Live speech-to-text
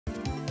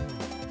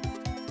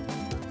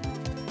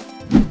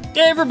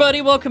Hey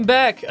everybody, welcome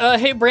back.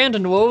 Hey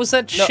Brandon, what was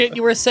that shit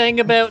you were saying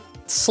about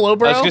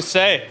Slowbro? I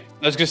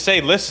was gonna say,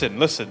 listen.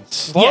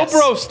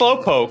 Slowbro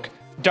Slowpoke,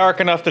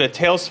 dark enough that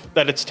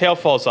its tail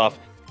falls off.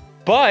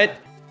 But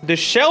the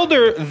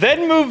Shelder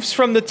then moves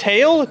from the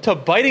tail to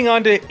biting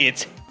onto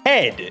its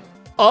head.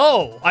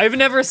 Oh, I've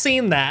never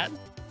seen that.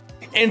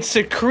 And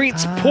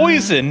secretes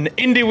poison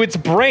into its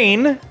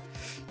brain.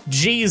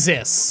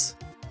 Jesus.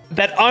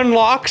 That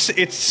unlocks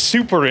its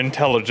super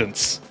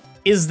intelligence.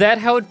 Is that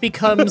how it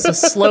becomes a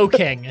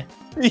Slowking?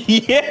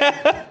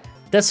 Yeah.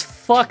 That's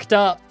fucked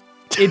up.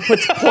 It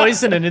puts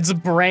poison in its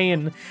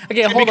brain.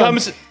 Okay, hold on. It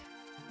becomes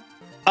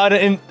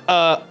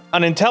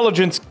an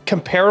intelligence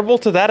comparable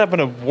to that of an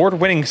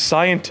award-winning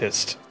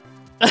scientist.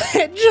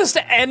 Just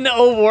an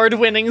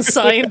award-winning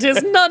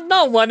scientist,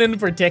 not one in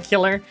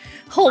particular.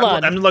 Hold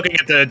on. I'm looking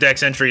at the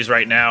Dex entries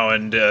right now,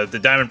 and the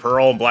Diamond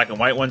Pearl and Black and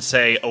White ones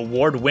say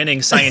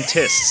award-winning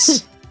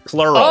scientists,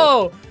 plural.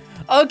 Oh,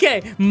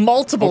 okay.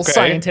 Multiple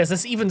scientists.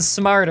 That's even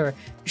smarter.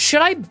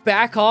 Should I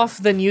back off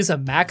then use a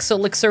Max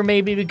Elixir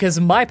maybe? Because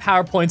my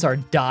PowerPoints are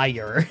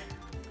dire.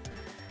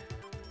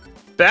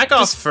 Back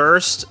off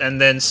first, and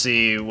then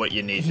see what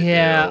you need to do.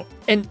 Yeah,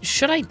 and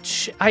should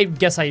I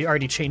guess I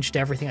already changed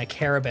everything I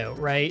care about,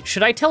 right?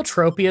 Should I tell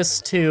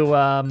Tropius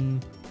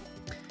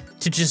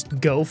to just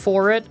go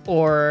for it,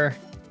 or...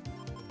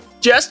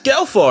 Just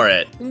go for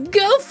it!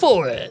 Go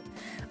for it!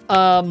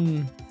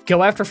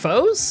 Go after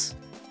foes?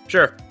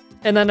 Sure.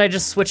 And then I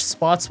just switch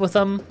spots with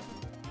them?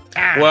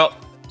 Well,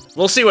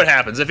 we'll see what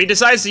happens. If he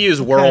decides to use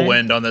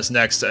Whirlwind on this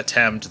next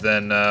attempt,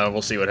 then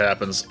we'll see what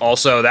happens.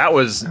 Also, that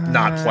was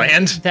not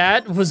planned.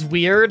 That was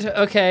weird.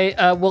 Okay,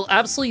 we'll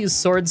absolutely use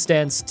Swords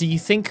Dance. Do you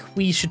think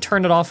we should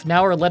turn it off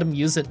now or let him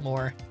use it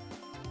more?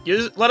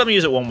 Let him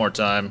use it one more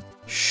time.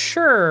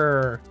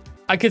 Sure.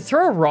 I could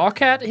throw a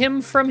rock at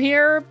him from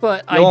here,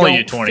 but I only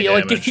don't do 20 feel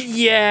damage. like...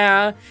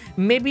 Yeah,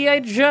 maybe I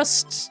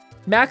just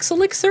Max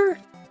Elixir?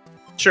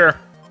 Sure.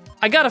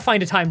 I gotta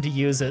find a time to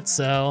use it,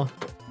 so...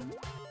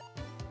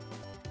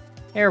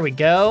 There we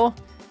go.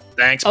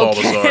 Thanks,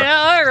 Bulbasaur. Okay,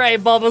 all right,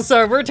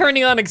 Bulbasaur. We're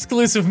turning on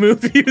exclusive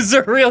move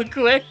user real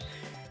quick.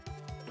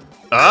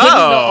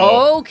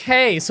 Oh.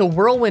 Okay, so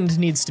Whirlwind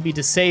needs to be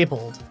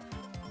disabled.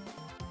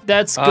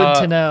 That's good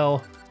to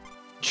know.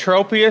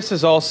 Tropius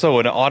is also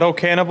an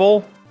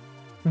auto-cannibal.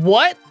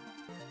 What?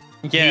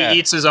 Yeah. He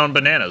eats his own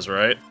bananas,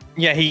 right?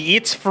 Yeah, he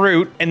eats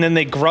fruit, and then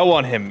they grow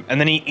on him, and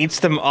then he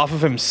eats them off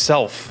of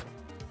himself.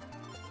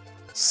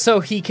 So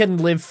he can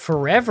live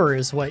forever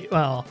is what...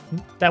 Well,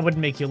 that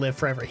wouldn't make you live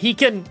forever. He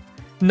can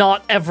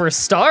not ever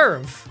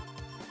starve.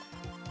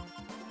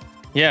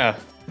 Yeah.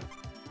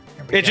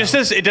 It just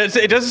says... It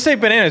doesn't say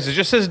bananas. It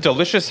just says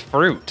delicious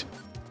fruit.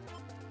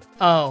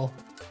 Oh.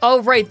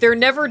 Oh, right. They're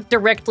never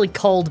directly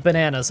called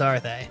bananas, are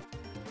they?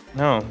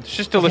 No, it's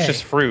just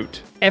delicious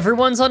fruit.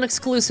 Everyone's on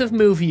exclusive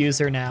move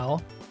user now.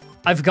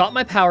 I've got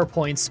my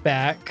PowerPoints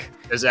back.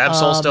 Does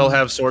Absol still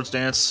have Swords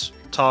Dance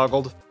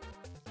toggled?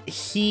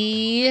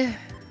 He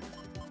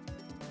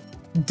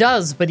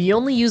does, but he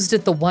only used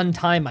it the one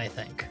time, I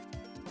think.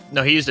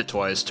 No, he used it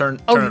twice.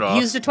 Turn it off. He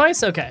used it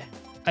twice? Okay.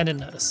 I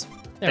didn't notice.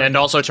 And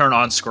also turn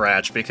on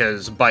Scratch,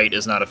 because Bite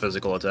is not a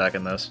physical attack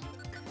in this.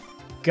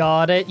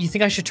 Got it. You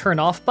think I should turn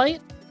off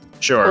Bite?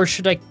 Sure. Or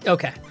should I...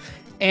 Okay.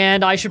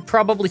 And I should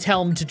probably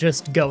tell him to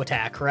just go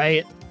attack,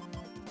 right?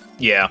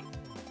 Yeah.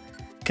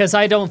 Because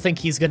I don't think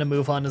he's going to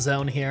move on his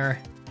own here.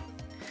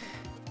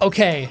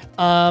 Okay,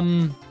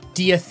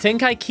 do you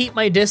think I keep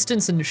my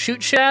distance and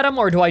shoot shit at him,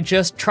 or do I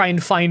just try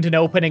and find an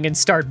opening and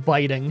start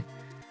biting?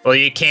 Well,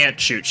 you can't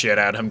shoot shit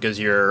at him because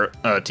your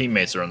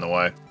teammates are in the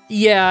way.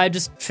 Yeah, I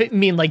just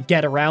mean, like,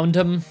 get around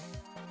him.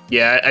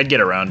 Yeah, I'd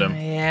get around him.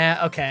 Yeah,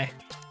 okay.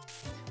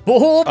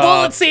 Oh,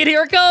 Bullet Seed,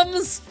 here it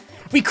comes!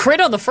 We crit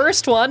on the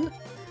first one.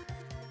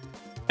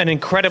 An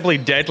incredibly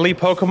deadly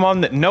Pokemon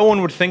that no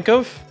one would think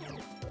of.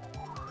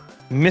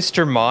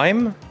 Mr.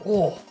 Mime?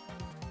 Oh.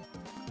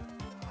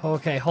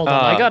 Okay, hold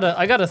on.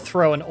 I gotta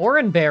throw an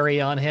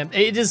Oranberry on him.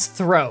 It is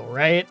throw,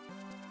 right?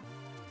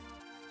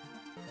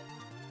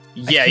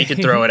 Yeah, you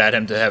could throw it at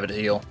him to have it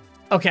heal.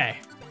 Okay.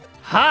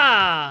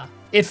 Ha!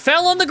 It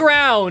fell on the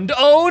ground.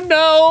 Oh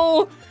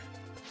no!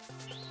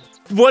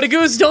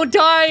 Whattagoos, don't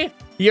die!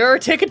 Your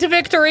ticket to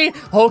victory!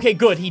 Okay,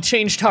 good. He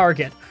changed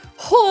target.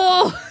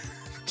 Oh,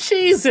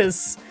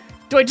 Jesus.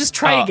 Do I just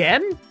try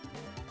again?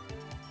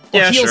 Or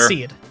Yeah, heal sure.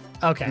 Seed?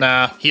 Okay.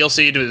 Nah, Heal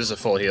Seed is a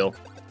full heal.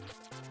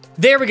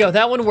 There we go.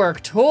 That one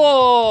worked.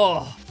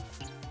 Oh.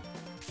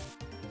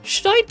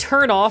 Should I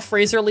turn off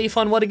Razor Leaf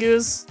on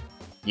Whattagoos?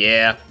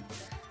 Yeah.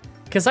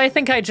 Because I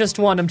think I just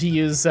want him to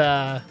use,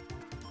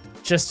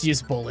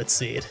 Bullet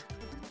Seed.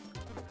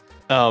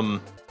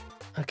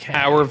 Okay.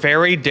 Our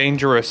very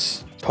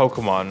dangerous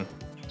Pokemon,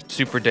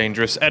 super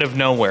dangerous, out of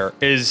nowhere,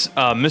 is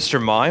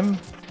Mr. Mime.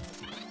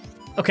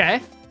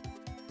 Okay.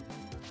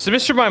 So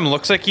Mr. Mime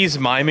looks like he's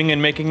miming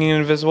and making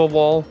an invisible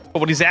wall, but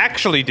what he's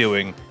actually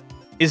doing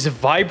is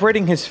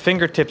vibrating his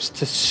fingertips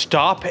to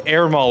stop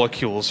air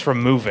molecules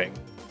from moving.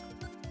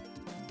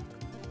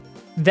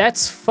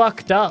 That's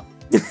fucked up.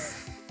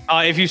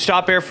 If you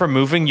stop air from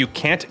moving, you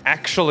can't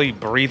actually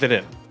breathe it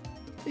in.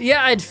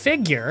 Yeah, I'd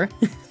figure.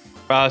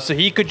 So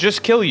he could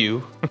just kill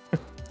you.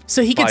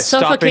 So he could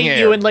suffocate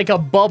you in like a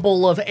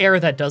bubble of air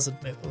that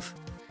doesn't move.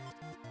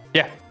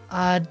 Yeah.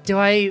 Do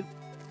I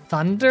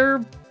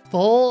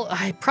Thunderbolt?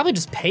 I probably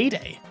just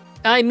Payday.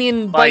 I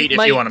mean, Bite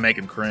if you want to make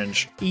him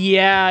cringe.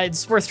 Yeah,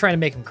 it's worth trying to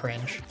make him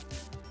cringe.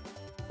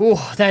 Ooh,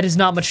 that is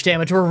not much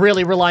damage. We're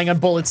really relying on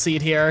Bullet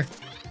Seed here.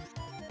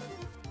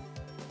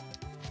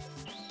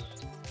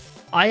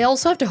 I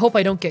also have to hope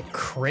I don't get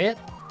crit.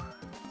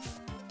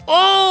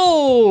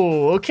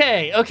 Oh,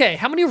 okay, okay.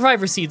 How many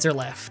Reviver Seeds are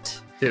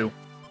left? 2.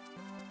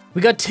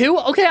 We got 2?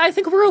 Okay, I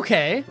think we're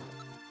okay.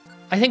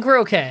 I think we're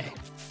okay.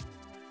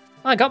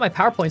 Oh, I got my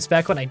power points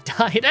back when I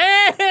died.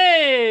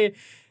 Hey!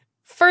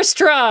 First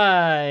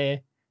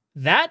try!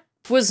 That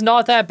was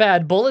not that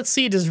bad. Bullet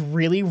Seed is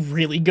really,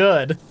 really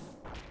good.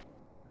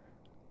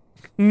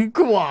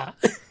 Gwa.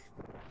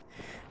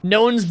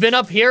 No one's been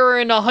up here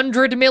in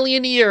 100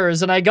 million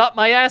years, and I got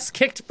my ass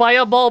kicked by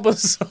a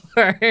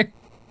Bulbasaur.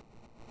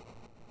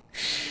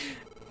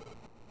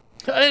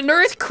 An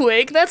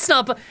earthquake? That's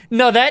not...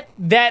 No,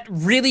 that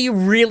really,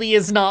 really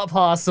is not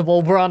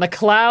possible. We're on a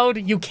cloud.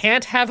 You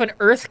can't have an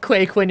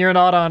earthquake when you're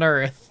not on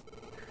Earth.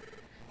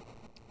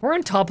 We're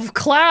on top of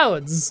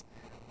clouds.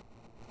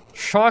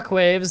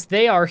 Shockwaves,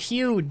 they are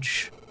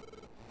huge.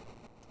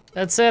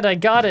 That's it, I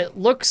got it.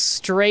 Look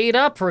straight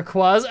up,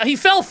 Rayquaza. He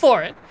fell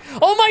for it.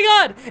 Oh my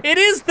god, it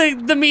is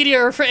the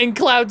meteor in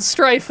Cloud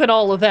Strife and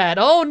all of that.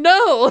 Oh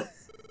no.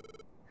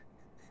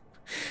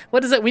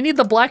 What is it? We need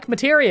the black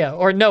materia.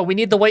 Or no, we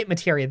need the white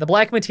materia. The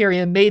black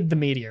materia made the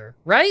meteor,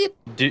 right?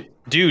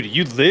 Dude,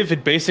 you live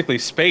in basically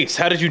space.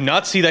 How did you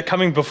not see that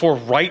coming before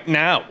right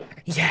now?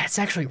 Yeah, it's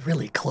actually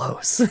really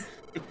close.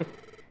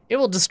 It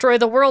will destroy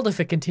the world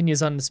if it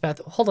continues on its path.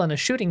 Hold on, a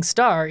shooting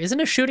star? Isn't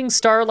a shooting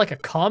star like a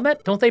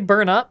comet? Don't they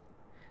burn up?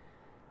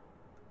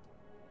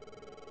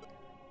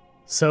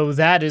 So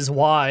that is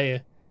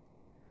why.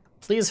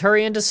 Please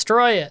hurry and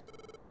destroy it.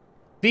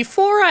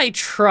 Before I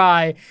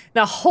try,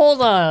 now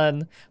hold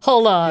on.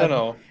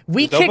 No.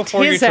 We kicked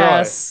his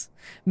ass.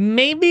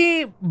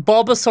 Maybe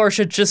Bulbasaur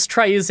should just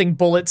try using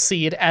Bullet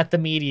Seed at the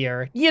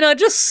meteor. You know,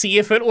 just see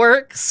if it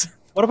works.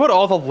 What about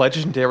all the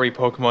legendary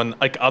Pokemon,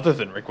 like, other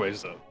than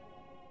Rayquaza?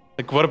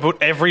 Like, what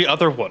about every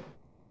other one?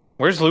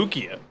 Where's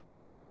Lugia?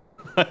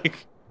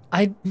 Like...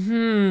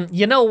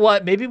 you know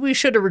what? Maybe we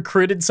should have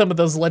recruited some of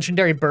those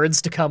legendary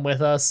birds to come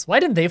with us. Why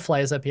didn't they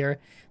fly us up here?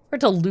 If I were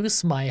to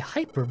loose my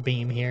Hyper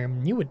Beam here,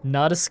 you would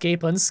not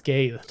escape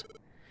unscathed.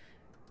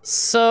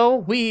 So,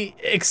 we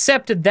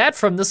accepted that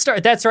from the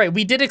start. That's right,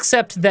 we did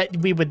accept that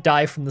we would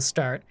die from the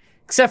start.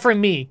 Except for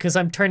me, because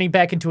I'm turning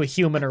back into a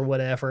human or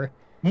whatever.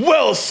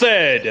 Well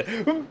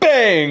said!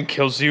 Bang!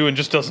 Kills you and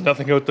just does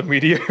nothing about the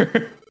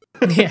meteor.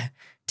 Yeah.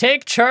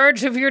 Take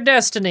charge of your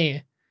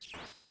destiny.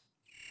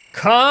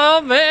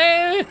 Come!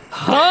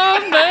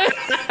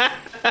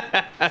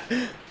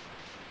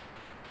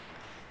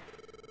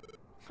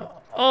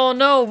 Oh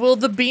no, will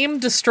the beam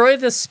destroy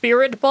the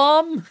Spirit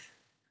Bomb?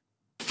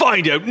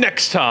 Find out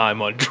next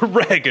time on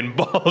Dragon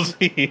Ball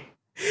Z.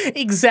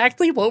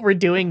 Exactly what we're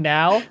doing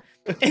now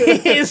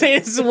is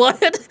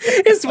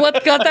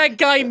what got that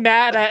guy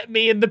mad at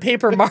me in the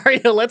Paper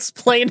Mario Let's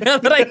Play, now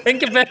that I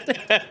think about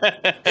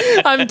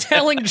it. I'm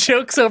telling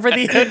jokes over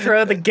the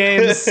intro of the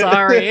game,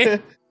 sorry.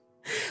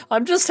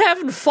 I'm just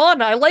having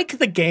fun. I like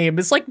the game.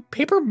 It's like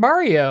Paper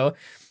Mario.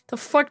 The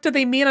fuck do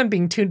they mean I'm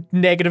being too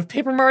negative?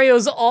 Paper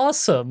Mario's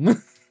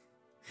awesome.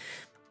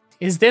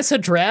 Is this a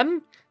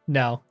Drem?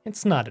 No,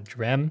 it's not a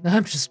Drem.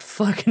 I'm just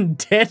fucking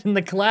dead in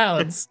the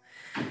clouds.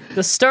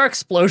 The star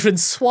explosion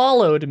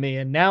swallowed me,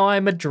 and now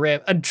I'm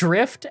adrift.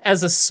 Adrift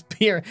as a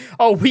spear.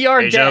 Oh, we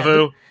are Deja dead.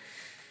 vu.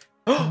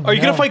 Are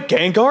you gonna fight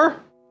Gengar?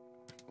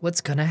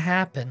 What's gonna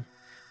happen?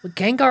 Well,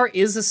 Gengar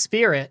is a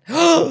spirit.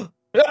 Oh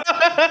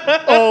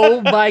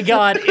my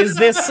god, is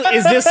this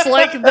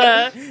like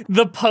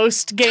the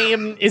post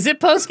game? Is it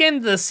post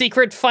game the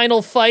secret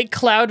final fight,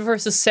 Cloud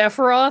versus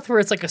Sephiroth, where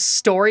it's like a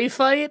story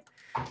fight?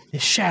 The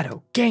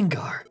Shadow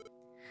Gengar.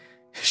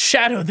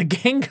 Shadow the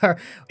Gengar.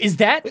 Is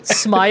that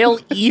smile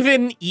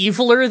even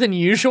eviler than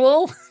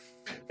usual?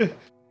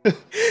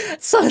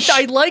 So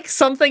I like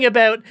something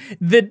about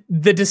the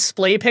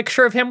display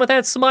picture of him with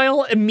that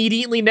smile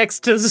immediately next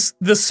to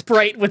the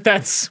sprite with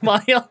that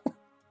smile.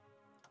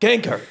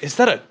 Gengar, is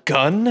that a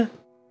gun?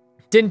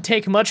 Didn't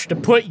take much to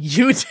put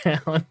you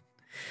down.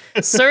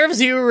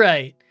 Serves you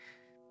right.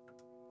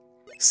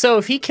 So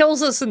if he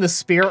kills us in the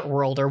spirit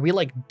world, are we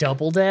like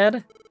double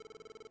dead?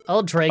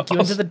 I'll drag you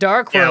into the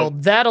dark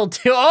world. That'll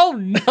do. Oh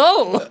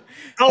no!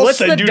 I'll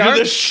send you to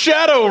the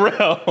Shadow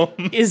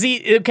Realm. Is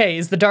he okay?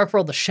 Is the dark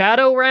world the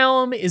Shadow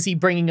Realm? Is he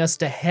bringing us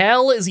to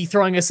hell? Is he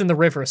throwing us in the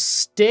River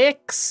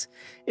Styx?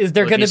 Is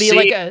there going to be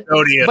like a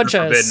bunch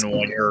of forbidden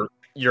one?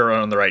 You're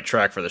on the right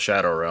track for the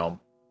Shadow Realm.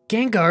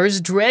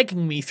 Gengar's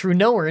dragging me through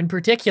nowhere in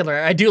particular.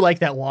 I do like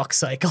that walk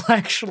cycle,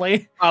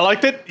 actually. I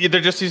like that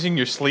they're just using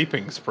your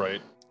sleeping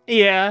sprite.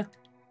 Yeah.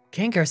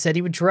 Gengar said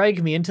he would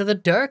drag me into the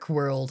dark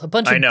world. A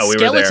bunch I of know, we were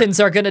skeletons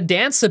are gonna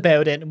dance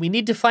about it, and we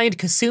need to find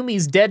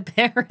Kasumi's dead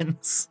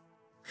parents.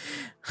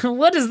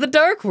 What is the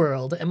dark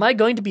world? Am I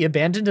going to be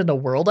abandoned in a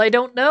world I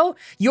don't know?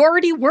 You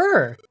already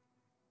were.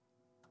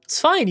 It's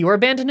fine, you were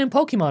abandoned in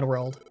Pokemon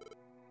World.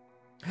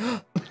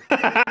 Huh?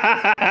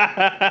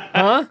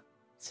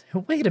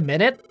 Wait a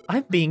minute,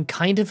 I'm being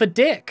kind of a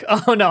dick.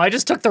 Oh no, I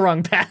just took the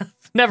wrong path.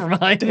 Never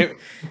mind.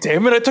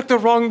 Damn it, I took the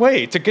wrong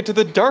way to get to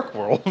the dark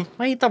world.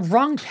 Wait, the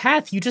wrong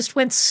path, you just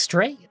went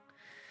straight.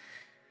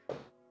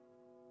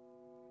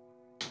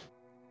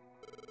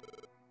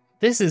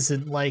 This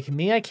isn't like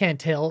me, I can't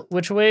tell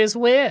which way is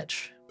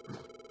which.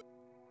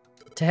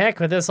 To heck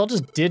with this, I'll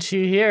just ditch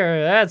you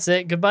here. That's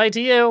it, goodbye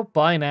to you.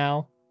 Bye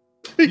now.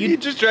 He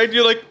just dragged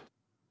you like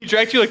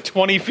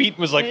 20 feet and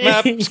was like,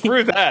 nah,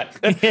 screw that.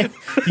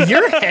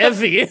 You're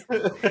heavy.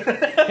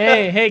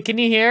 Hey, can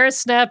you hear us?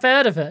 Snap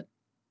out of it.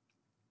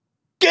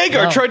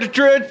 Gengar tried to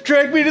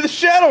drag me to the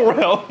Shadow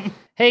Realm.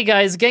 Hey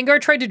guys, Gengar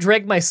tried to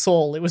drag my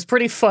soul. It was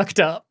pretty fucked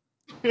up.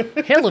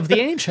 Hill of the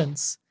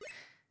Ancients.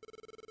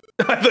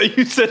 I thought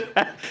you said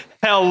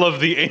Hell of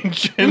the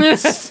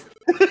Ancients.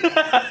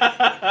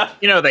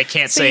 You know, they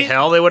can't say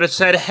hell, they would have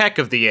said heck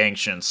of the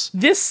ancients.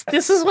 This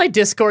is why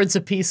Discord's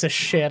a piece of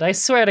shit. I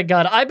swear to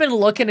God. I've been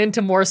looking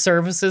into more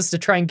services to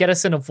try and get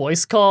us in a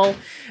voice call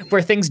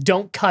where things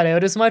don't cut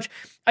out as much.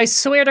 I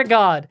swear to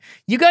God,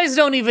 you guys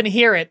don't even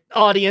hear it,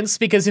 audience,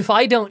 because if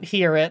I don't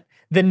hear it,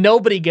 then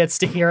nobody gets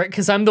to hear it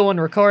because I'm the one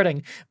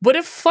recording. But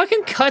it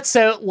fucking cuts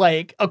out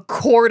like a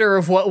quarter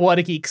of what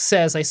Whattageek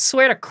says. I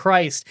swear to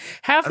Christ.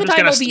 Half the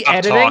time I'll be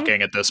editing.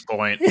 Talking at this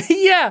point.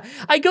 Yeah,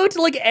 I go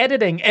to like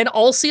editing and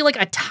I'll see like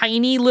a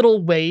tiny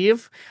little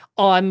wave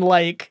on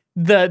like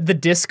the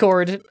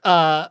Discord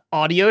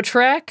audio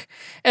track,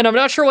 and I'm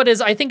not sure what it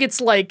is. I think it's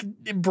like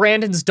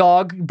Brandon's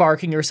dog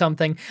barking or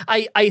something.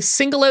 I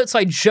single out so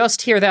I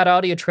just hear that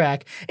audio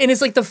track, and it's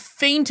like the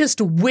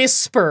faintest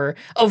whisper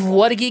of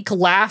Whattageek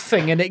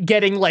laughing and it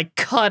getting like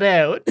cut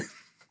out.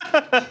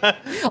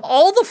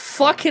 All the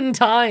fucking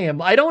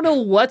time. I don't know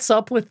what's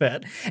up with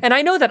it. And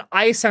I know that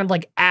I sound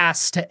like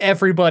ass to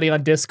everybody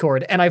on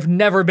Discord, and I've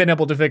never been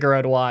able to figure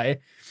out why.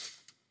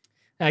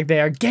 Like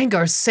there,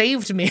 Gengar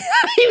saved me.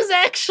 He was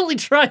actually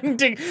trying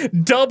to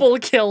double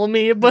kill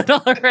me, but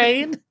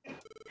alright.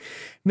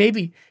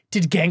 Maybe,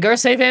 did Gengar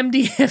save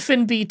MDF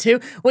and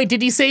B2? Wait,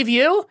 did he save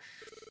you?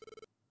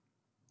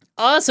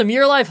 Awesome,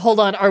 you're alive. Hold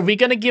on, are we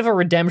gonna give a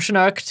redemption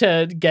arc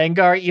to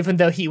Gengar even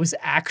though he was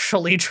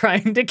actually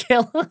trying to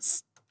kill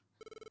us?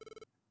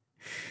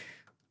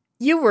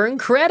 You were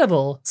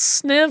incredible,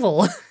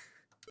 Snivel.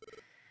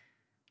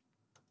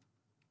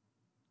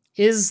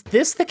 Is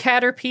this the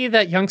Caterpie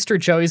that youngster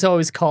Joey's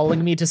always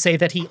calling me to say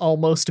that he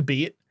almost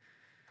beat?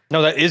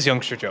 No, that is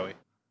youngster Joey.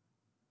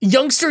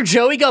 Youngster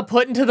Joey got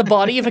put into the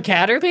body of a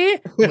Caterpie?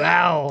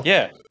 Wow.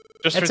 Yeah,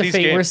 just that's for a these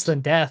fate games. Worse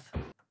than death.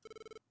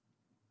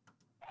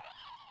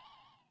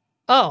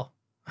 Oh,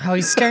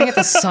 he's staring at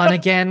the sun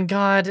again,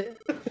 God.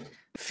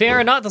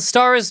 Fear not the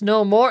stars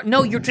no more.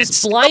 No, you're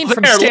just blind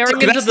from staring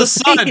look, into the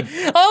sun.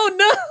 Oh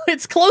no,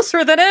 it's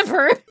closer than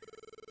ever.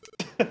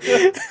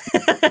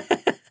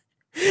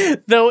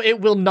 Though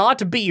it will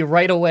not be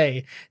right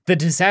away. The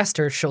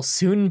disaster shall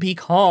soon be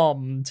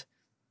calmed.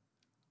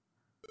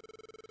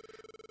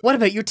 What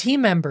about your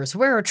team members?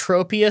 Where are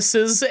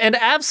Tropius's and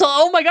Absol?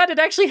 Oh my God, it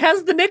actually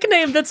has the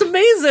nickname. That's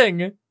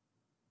amazing.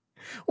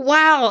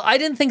 Wow, I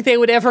didn't think they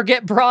would ever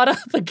get brought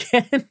up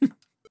again.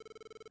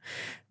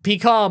 Be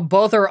calm,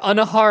 both are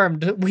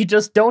unharmed. We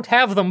just don't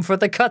have them for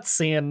the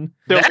cutscene.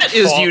 That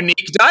is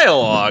unique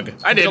dialogue.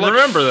 I didn't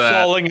remember that.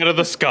 Falling out of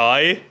the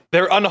sky.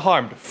 They're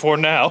unharmed for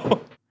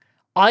now.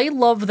 I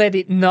love that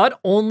it not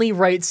only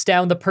writes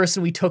down the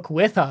person we took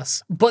with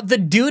us, but the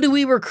dude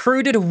we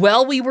recruited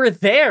while we were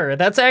there.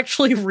 That's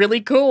actually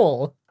really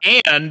cool.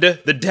 And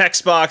the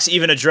text box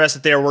even addressed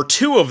that there were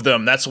two of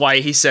them. That's why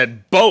he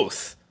said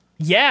both.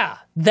 Yeah,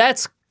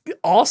 that's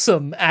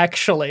awesome,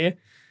 actually.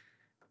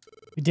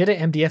 We did it,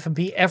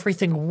 MDF&B.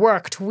 Everything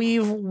worked.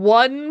 We've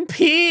won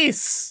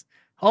peace.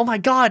 Oh my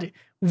God.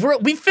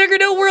 We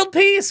figured out world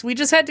peace. We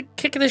just had to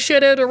kick the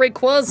shit out of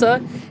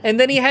Rayquaza, and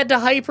then he had to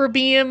hyper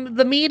beam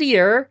the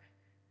meteor,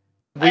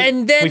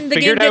 and then the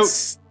game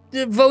gets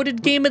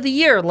voted game of the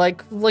year,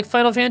 like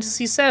Final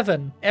Fantasy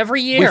VII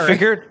every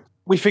year.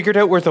 We figured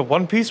out where the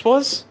One Piece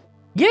was.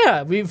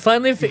 Yeah, we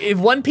finally. If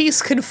One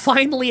Piece can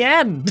finally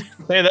end.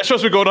 Man, that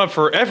show's been going on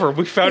forever.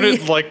 We found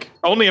it like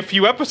only a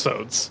few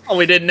episodes. Oh,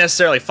 we didn't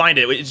necessarily find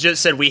it. It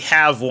just said we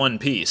have One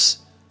Piece.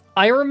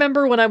 I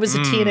remember when I was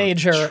a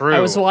teenager, true. I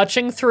was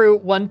watching through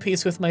One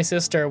Piece with my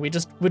sister. We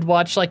just would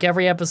watch like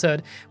every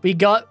episode. We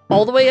got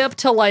all the way up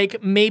to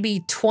like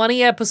maybe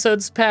 20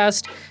 episodes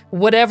past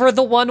whatever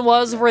the one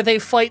was where they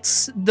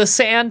fight the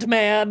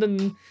Sandman,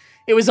 and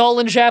it was all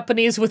in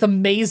Japanese with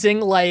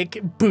amazing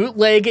like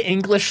bootleg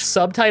English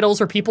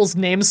subtitles where people's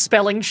names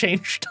spelling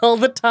changed all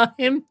the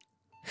time.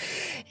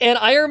 And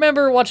I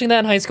remember watching that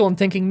in high school and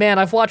thinking, man,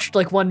 I've watched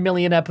like 1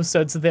 million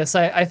episodes of this.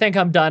 I think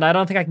I'm done. I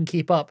don't think I can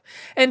keep up.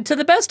 And to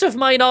the best of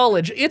my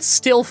knowledge, it's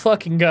still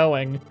fucking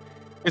going.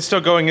 It's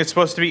still going. It's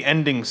supposed to be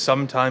ending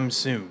sometime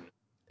soon.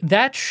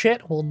 That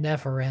shit will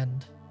never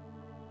end.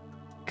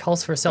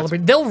 Calls for a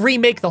celebration. They'll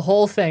remake the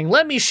whole thing.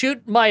 Let me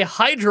shoot my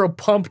hydro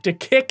pump to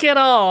kick it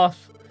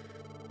off.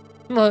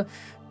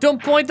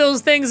 Don't point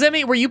those things at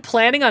me. Were you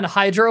planning on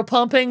hydro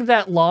pumping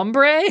that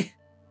lombre?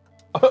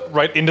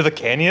 Right into the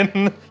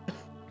canyon?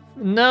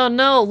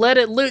 No, let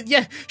it loose.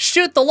 Yeah,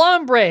 shoot the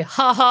lombre.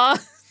 Haha.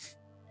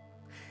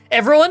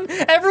 Everyone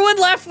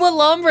laughed when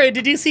lombre.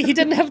 Did you see he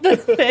didn't have the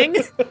thing?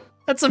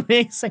 That's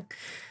amazing.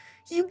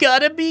 You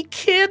gotta be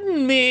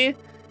kidding me.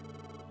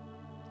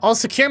 I'll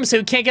secure him so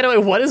he can't get away.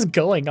 What is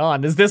going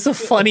on? Is this a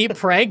funny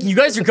prank? You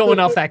guys are going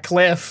off that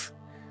cliff.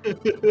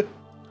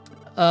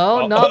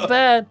 Oh, not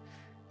bad.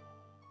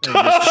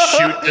 Just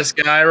shoot this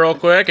guy real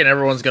quick and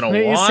everyone's gonna Are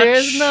you watch.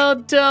 serious? No,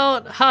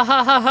 don't. Ha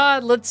ha ha ha.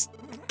 Let's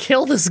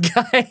kill this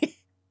guy.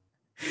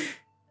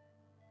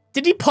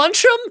 Did he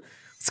punch him?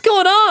 What's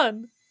going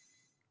on?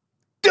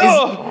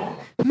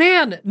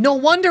 Man, no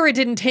wonder it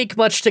didn't take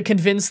much to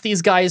convince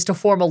these guys to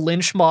form a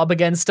lynch mob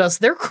against us.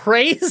 They're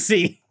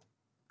crazy.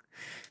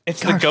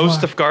 It's the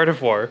ghost of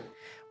Gardevoir.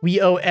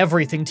 We owe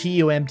everything to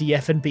you,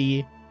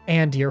 MDF&B,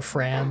 and your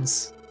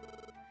friends.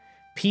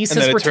 Peace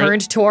has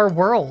returned to our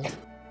world.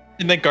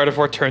 And then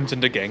Gardevoir turns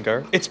into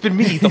Gengar. It's been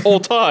me the whole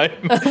time.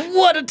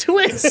 What a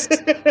twist!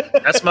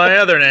 That's my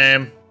other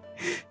name.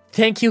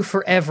 Thank you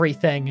for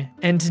everything.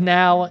 And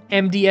now,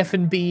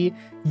 MDF&B,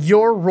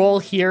 your role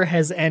here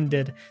has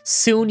ended.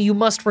 Soon you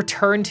must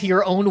return to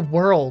your own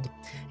world.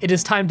 It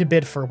is time to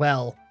bid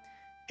farewell.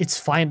 It's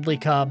finally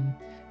come.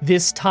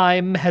 This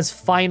time has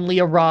finally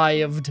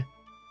arrived.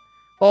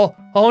 Oh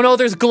no,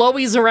 there's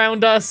glowies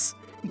around us.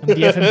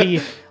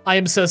 MDF&B, I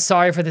am so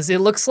sorry for this. It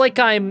looks like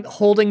I'm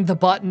holding the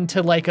button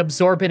to like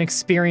absorb in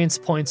experience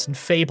points in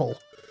Fable.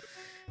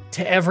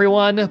 To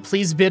everyone,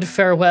 please bid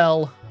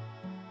farewell.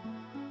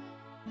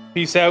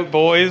 Peace out,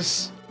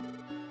 boys.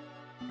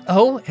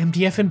 Oh,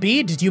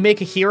 MDF&B, did you make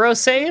a hero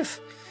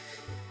save?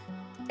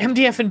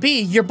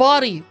 MDF&B, your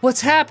body, what's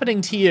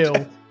happening to you?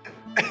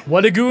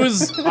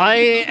 Whattagoos, I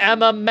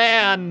am a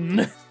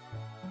man.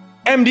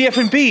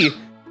 MDF&B,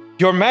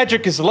 your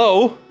magic is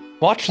low.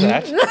 Watch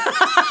that.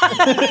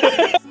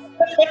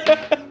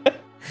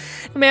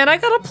 Man, I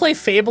gotta play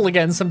Fable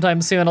again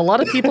sometime soon. A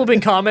lot of people have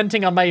been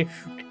commenting on my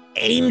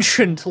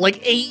ancient,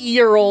 like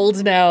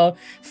 8-year-old now,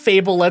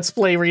 Fable Let's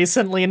Play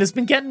recently, and it's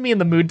been getting me in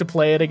the mood to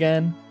play it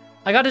again.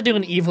 I gotta do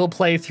an evil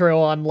playthrough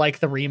on, like,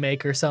 the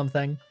remake or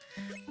something.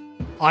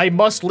 I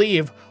must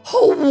leave.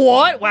 Oh,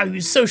 what? Wow, he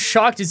was so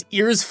shocked his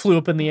ears flew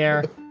up in the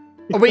air.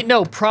 Oh, wait,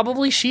 no,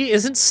 probably she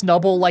isn't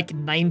Snubble, like,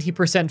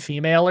 90%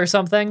 female or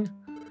something?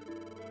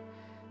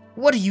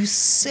 What are you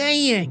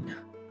saying?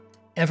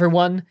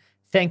 Everyone,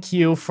 thank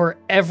you for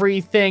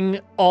everything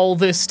all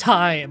this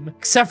time.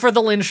 Except for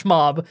the lynch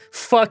mob.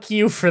 Fuck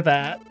you for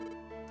that.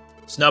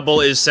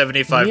 Snubble is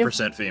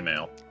 75%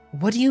 female.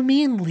 What do you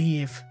mean,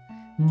 leave?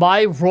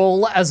 My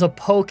role as a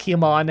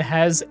Pokemon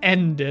has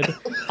ended.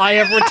 I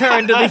have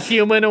returned to the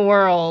human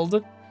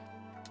world.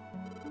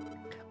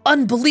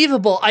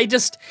 Unbelievable.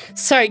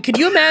 Sorry, could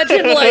you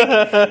imagine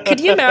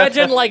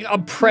like a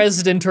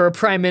president or a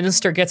prime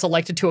minister gets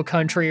elected to a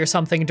country or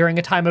something during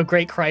a time of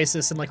great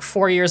crisis and like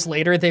 4 years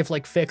later they've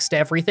like fixed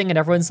everything and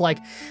everyone's like,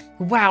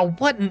 wow,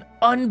 what an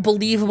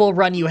unbelievable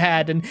run you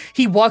had. And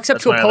he walks up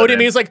to a podium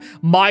and he's like,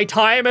 my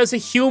time as a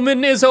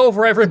human is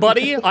over,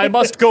 everybody. I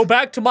must go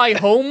back to my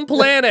home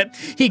planet.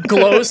 He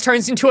glows,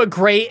 turns into a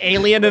gray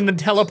alien and then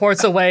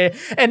teleports away.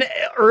 And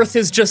Earth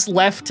is just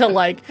left to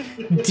like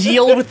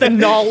deal with the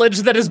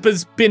knowledge that has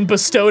been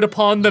bestowed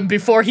upon them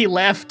before he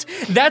left.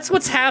 That's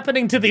what's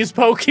happening to these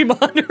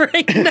Pokemon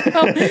right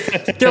now.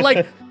 They're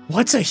like,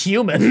 what's a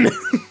human?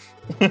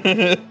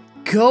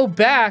 Go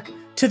back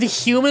to the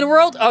human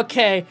world?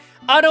 Okay,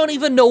 I don't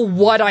even know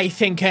what I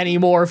think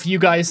anymore if you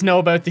guys know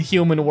about the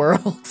human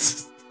world.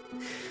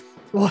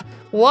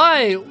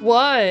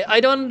 Why? I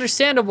don't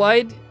understand.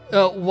 Why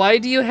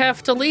do you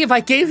have to leave? I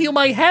gave you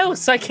my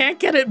house. I can't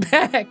get it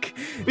back.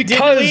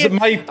 Because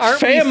my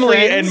family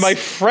and my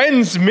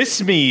friends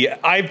miss me.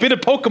 I've been a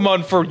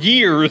Pokemon for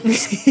years.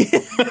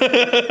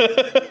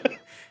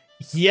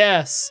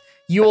 Yes,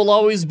 you will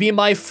always be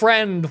my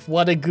friend,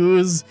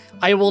 Whattagoos.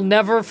 I will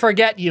never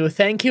forget you.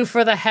 Thank you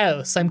for the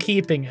house. I'm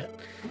keeping it.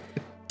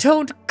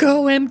 Don't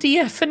go,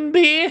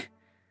 MDF&B.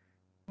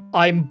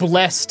 I'm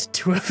blessed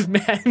to have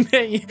met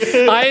you.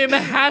 I am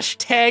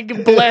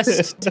hashtag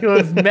blessed to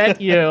have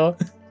met you.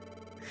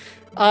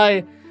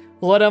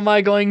 What am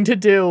I going to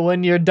do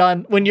when you're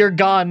done, when you're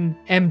gone,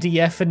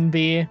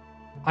 MDF&B?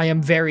 I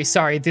am very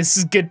sorry. This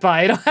is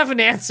goodbye. I don't have an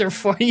answer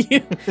for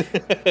you.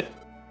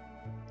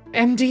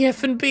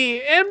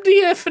 MDF&B,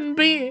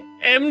 MDF&B,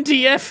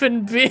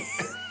 MDF&B.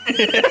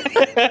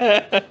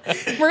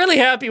 I'm really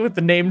happy with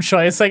the name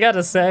choice, I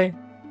gotta say.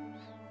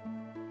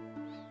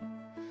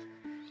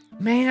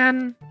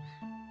 Man.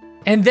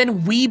 And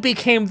then we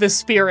became the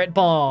Spirit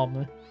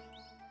Bomb.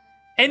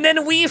 And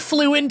then we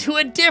flew into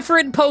a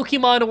different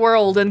Pokemon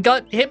world and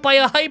got hit by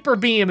a Hyper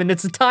Beam and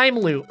it's a time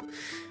loop.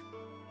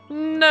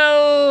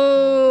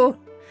 No.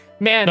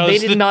 Man, they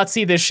did not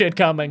see this shit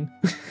coming.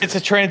 It's a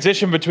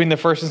transition between the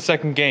first and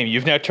second game.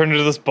 You've now turned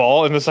into this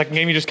ball. In the second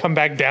game, you just come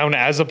back down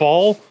as a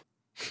ball.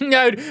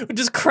 No, we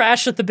just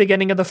crash at the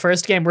beginning of the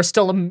first game. We're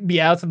still a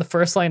Meowth, and the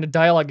first line of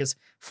dialogue is,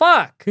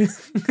 fuck.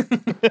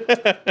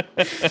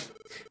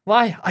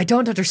 Why? I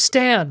don't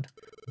understand.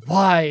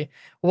 Why?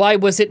 Why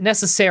was it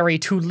necessary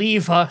to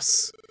leave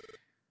us?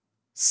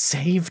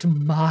 Saved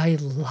my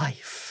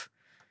life.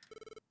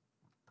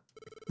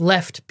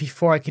 Left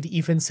before I could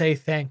even say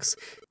thanks.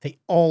 They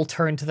all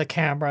turn to the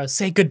camera.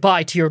 Say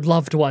goodbye to your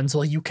loved ones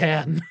while you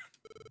can.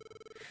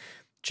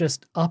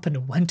 Just up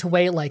and went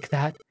away like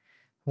that.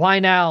 Why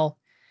now?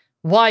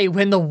 Why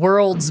when the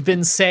world's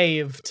been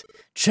saved?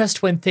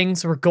 Just when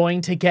things were going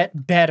to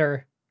get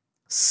better.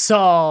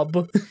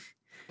 Sob.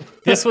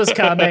 This was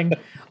coming.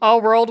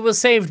 Our world was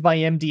saved by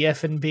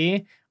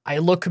MDF&B. I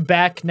look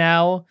back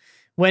now.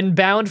 When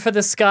bound for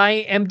the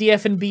sky,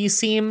 MDF&B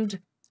seemed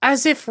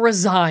as if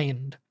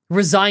resigned.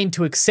 Resigned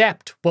to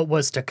accept what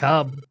was to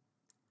come.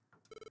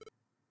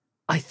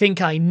 I think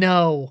I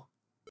know.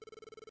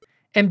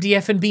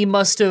 MDF&B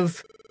must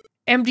have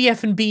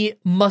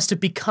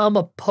become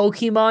a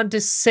Pokemon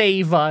to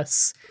save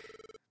us.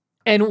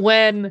 And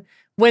when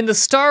the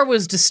star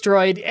was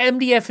destroyed,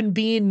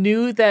 MDF&B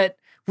knew that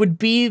would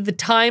be the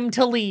time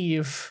to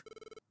leave.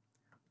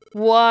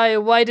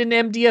 Why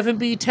didn't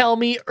MDF&B tell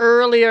me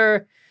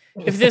earlier?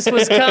 If this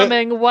was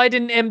coming, why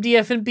didn't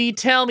MDF&B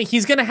tell me?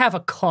 He's gonna have a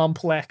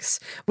complex.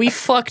 We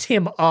fucked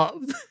him up.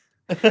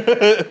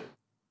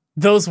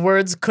 Those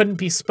words couldn't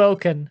be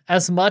spoken.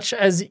 As much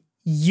as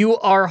you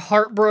are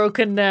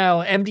heartbroken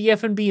now,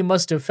 MDF&B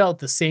must have felt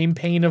the same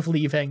pain of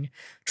leaving.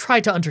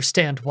 Try to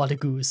understand,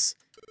 Whattagoose.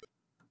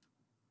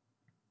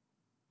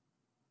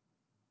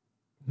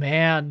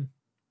 Man.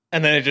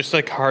 And then it just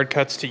like hard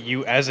cuts to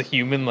you as a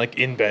human, like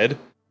in bed.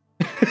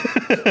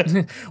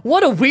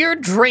 What a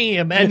weird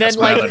dream. And then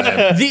like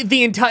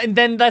the entire, and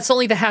then that's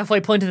only the halfway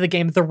point of the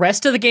game. The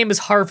rest of the game is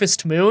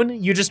Harvest Moon.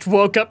 You just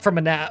woke up from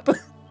a nap.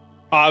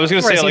 I was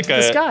gonna say like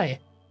the sky.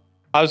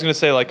 I was gonna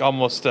say like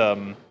almost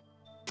a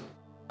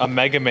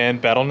Mega Man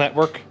Battle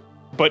Network,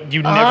 but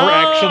you never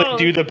actually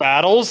do the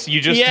battles.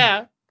 You just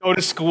go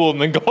to school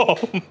and then go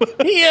home.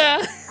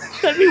 Yeah,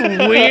 that'd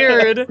be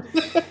weird.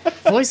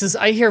 Voices.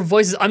 I hear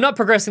voices. I'm not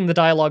progressing the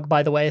dialogue,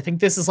 by the way. I think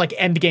this is like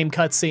end game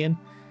cutscene.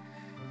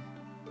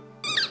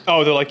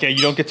 Oh, they're like, yeah,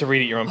 you don't get to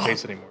read at your own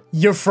pace anymore.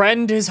 Your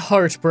friend is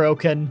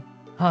heartbroken.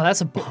 Oh,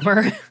 that's a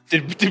bummer.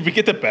 Did we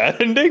get the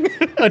bad ending?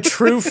 A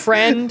true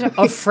friend,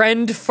 a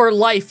friend for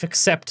life,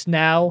 except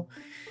now.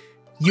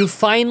 You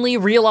finally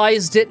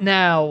realized it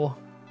now.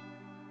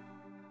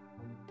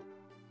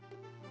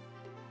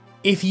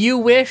 If you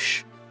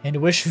wish, and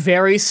wish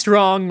very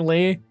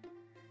strongly,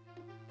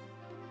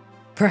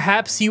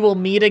 perhaps you will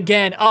meet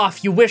again. Oh,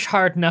 if you wish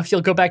hard enough,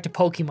 you'll go back to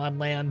Pokemon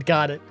Land.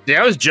 Got it.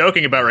 Yeah, I was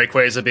joking about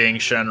Rayquaza being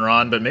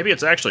Shenron, but maybe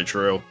it's actually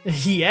true.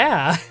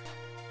 Yeah.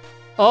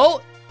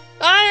 Oh,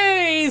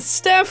 hey,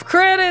 Steph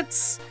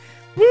credits!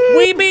 Woo!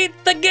 We beat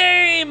the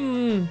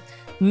game!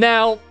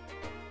 Now,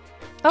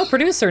 oh,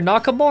 producer,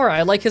 Nakamura,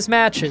 I like his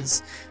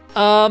matches.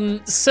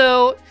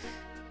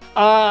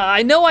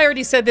 I know I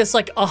already said this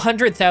like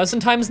 100,000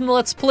 times in the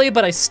Let's Play,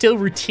 but I still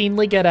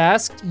routinely get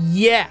asked.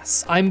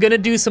 Yes, I'm gonna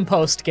do some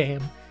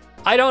post-game.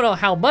 I don't know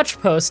how much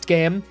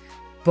post-game,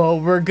 but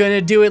we're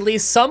gonna do at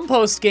least some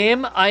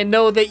post-game. I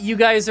know that you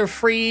guys are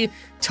free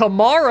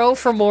tomorrow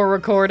for more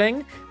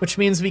recording, which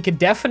means we could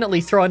definitely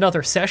throw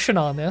another session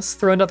on this,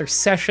 throw another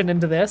session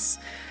into this.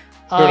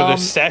 Go to the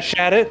sesh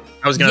at it?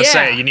 I was gonna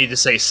say, you need to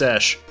say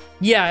sesh.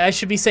 Yeah, I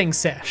should be saying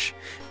sesh.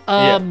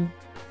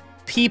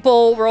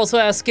 People were also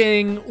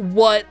asking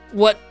what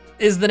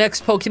is the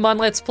next Pokemon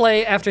Let's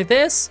Play after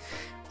this.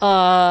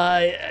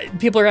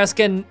 People are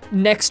asking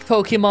next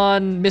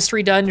Pokemon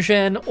Mystery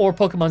Dungeon or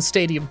Pokemon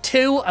Stadium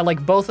 2. I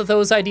like both of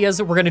those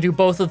ideas. We're gonna do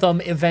both of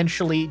them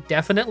eventually,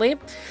 definitely.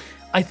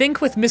 I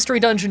think with Mystery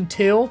Dungeon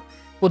 2,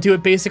 we'll do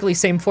it basically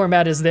same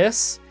format as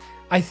this.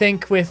 I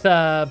think with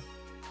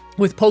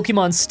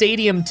Pokemon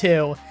Stadium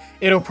 2,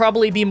 it'll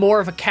probably be more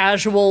of a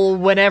casual,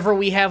 whenever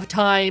we have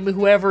time,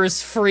 whoever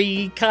is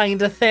free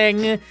kind of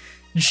thing,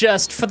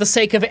 just for the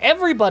sake of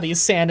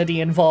everybody's sanity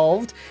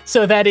involved,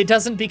 so that it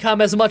doesn't become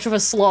as much of a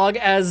slog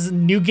as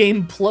New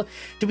Game Plus.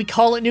 Do we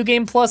call it New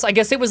Game Plus? I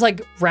guess it was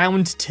like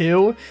round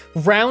 2.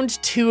 Round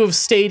 2 of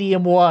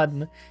Stadium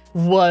 1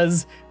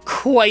 was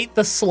quite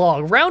the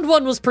slog. Round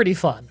 1 was pretty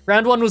fun.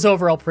 Round 1 was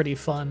overall pretty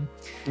fun.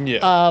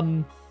 Yeah.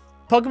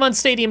 Pokemon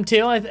Stadium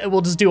 2,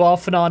 we'll just do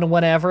off and on and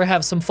whenever,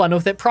 have some fun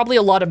with it. Probably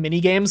a lot of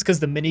mini-games, because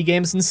the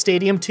mini-games in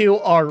Stadium 2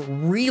 are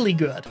really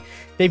good.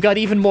 They've got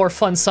even more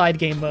fun side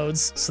game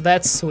modes, so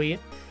that's sweet.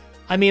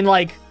 I mean,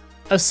 like,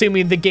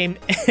 assuming the game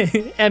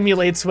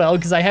emulates well,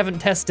 because I haven't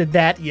tested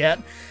that yet.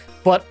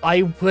 But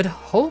I would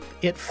hope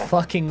it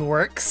fucking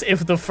works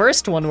if the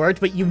first one worked,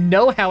 but you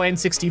know how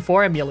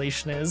N64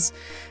 emulation is.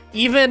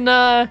 Even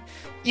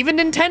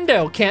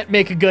Nintendo can't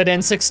make a good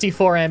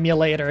N64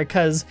 emulator,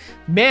 because,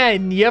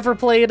 man, you ever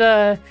played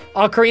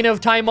Ocarina of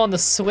Time on the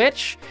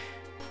Switch?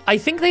 I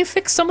think they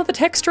fixed some of the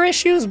texture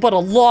issues, but a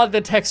lot of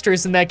the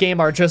textures in that game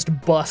are just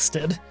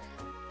busted.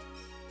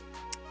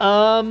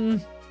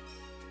 God,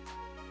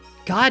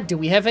 do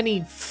we have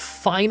any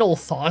final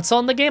thoughts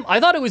on the game? I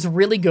thought it was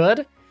really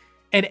good,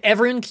 and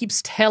everyone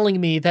keeps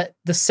telling me that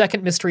the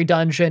second mystery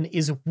dungeon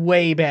is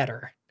way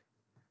better.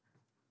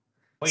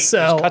 Wait,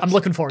 so I'm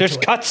looking forward to it.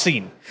 There's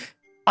cutscene.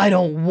 I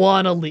don't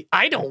want to leave.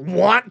 I don't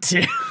want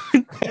to.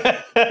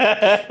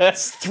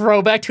 It's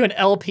throwback to an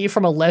LP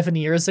from 11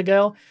 years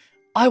ago.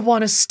 I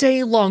want to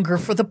stay longer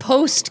for the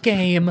post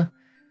game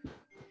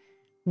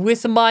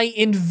with my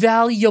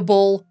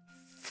invaluable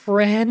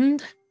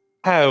friend.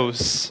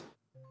 House.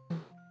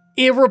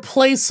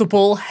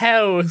 Irreplaceable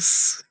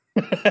house.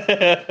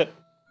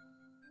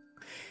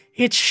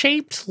 It's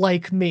shaped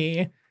like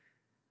me.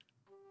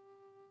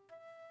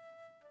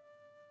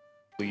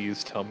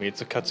 Please tell me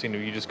it's a cutscene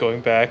of you just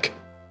going back.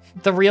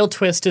 The real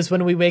twist is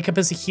when we wake up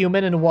as a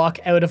human and walk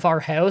out of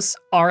our house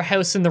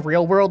in the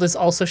real world is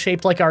also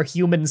shaped like our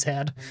human's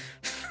head.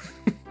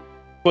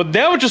 Well,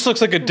 now it just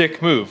looks like a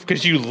dick move,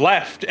 because you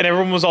left and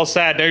everyone was all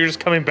sad. Now you're just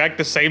coming back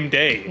the same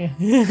day.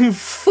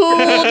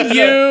 Fooled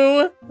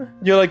you!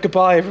 You're like,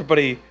 goodbye,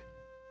 everybody.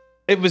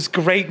 It was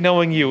great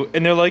knowing you.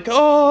 And they're like,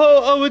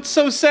 oh, it's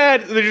so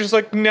sad. And they're just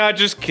like, nah,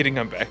 just kidding,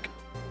 I'm back.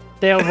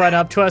 They'll run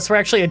up to us. We're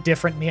actually a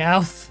different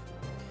Meowth.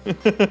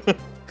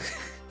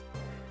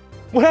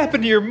 What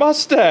happened to your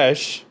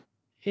mustache?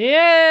 Yay!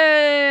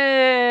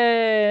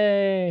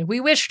 We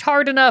wished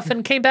hard enough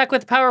and came back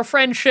with the power of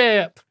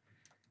friendship.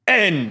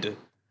 End.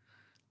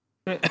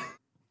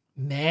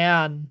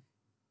 Man.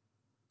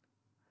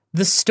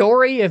 The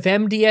story of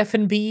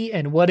MDF&B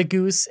and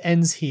Whattagoose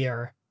ends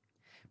here.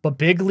 But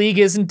Big League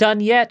isn't done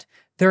yet.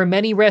 There are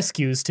many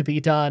rescues to be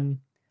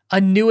done.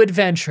 A new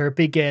adventure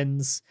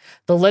begins.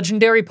 The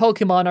legendary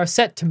Pokemon are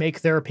set to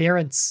make their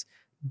appearance.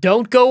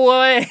 Don't go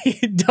away.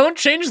 Don't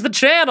change the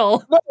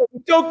channel. No,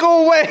 don't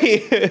go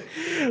away.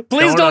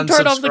 Please don't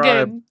turn off the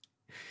game.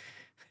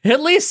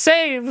 At least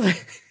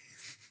save.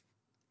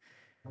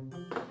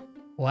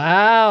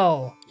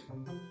 Wow.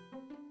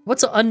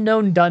 What's an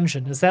unknown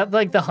dungeon? Is that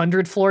like the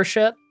 100th floor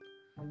shit?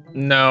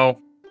 No,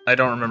 I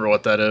don't remember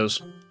what that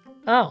is.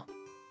 Oh.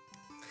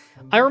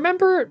 I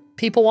remember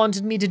people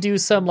wanted me to do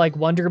some like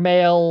Wonder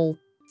Mail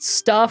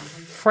stuff,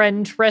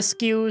 friend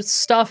rescue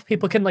stuff.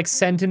 People can like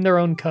send in their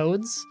own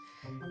codes.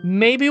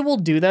 Maybe we'll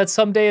do that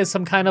someday as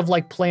some kind of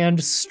like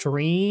planned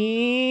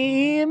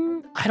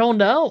stream? I don't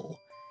know.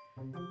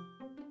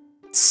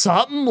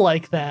 Something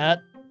like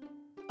that.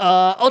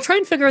 I'll try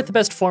and figure out the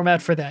best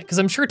format for that, because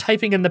I'm sure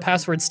typing in the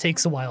passwords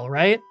takes a while,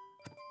 right?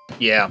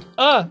 Yeah.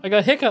 I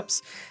got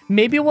hiccups.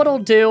 Maybe what I'll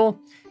do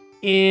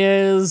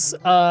is,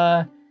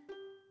 oh,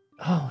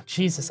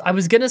 Jesus. I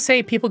was gonna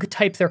say people could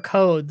type their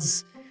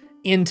codes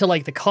into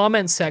like the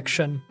comment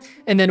section,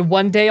 and then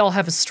one day I'll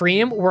have a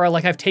stream where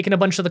like I've taken a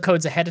bunch of the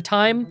codes ahead of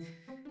time,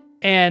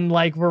 and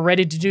like we're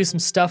ready to do some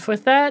stuff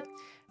with that.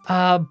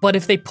 But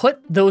if they put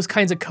those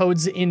kinds of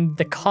codes in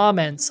the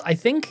comments, I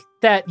think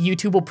that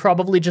YouTube will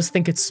probably just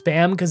think it's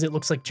spam because it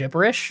looks like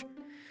gibberish.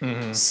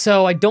 Mm-hmm.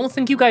 So I don't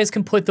think you guys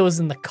can put those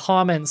in the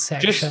comments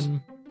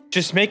section.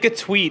 Just make a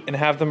tweet and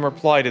have them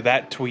reply to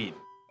that tweet.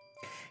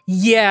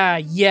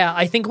 Yeah.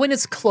 I think when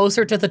it's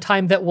closer to the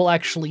time that we'll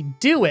actually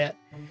do it,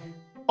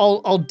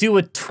 I'll do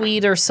a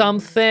tweet or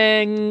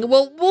something.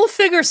 Well, we'll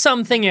figure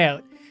something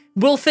out.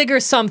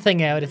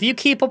 If you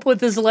keep up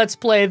with this Let's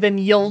Play, then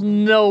you'll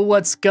know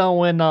what's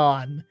going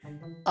on.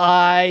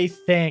 I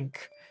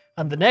think.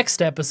 On the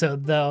next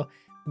episode, though,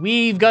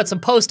 we've got some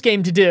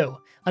post-game to do.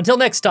 Until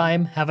next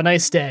time, have a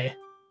nice day.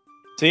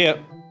 See ya.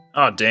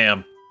 Oh,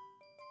 damn.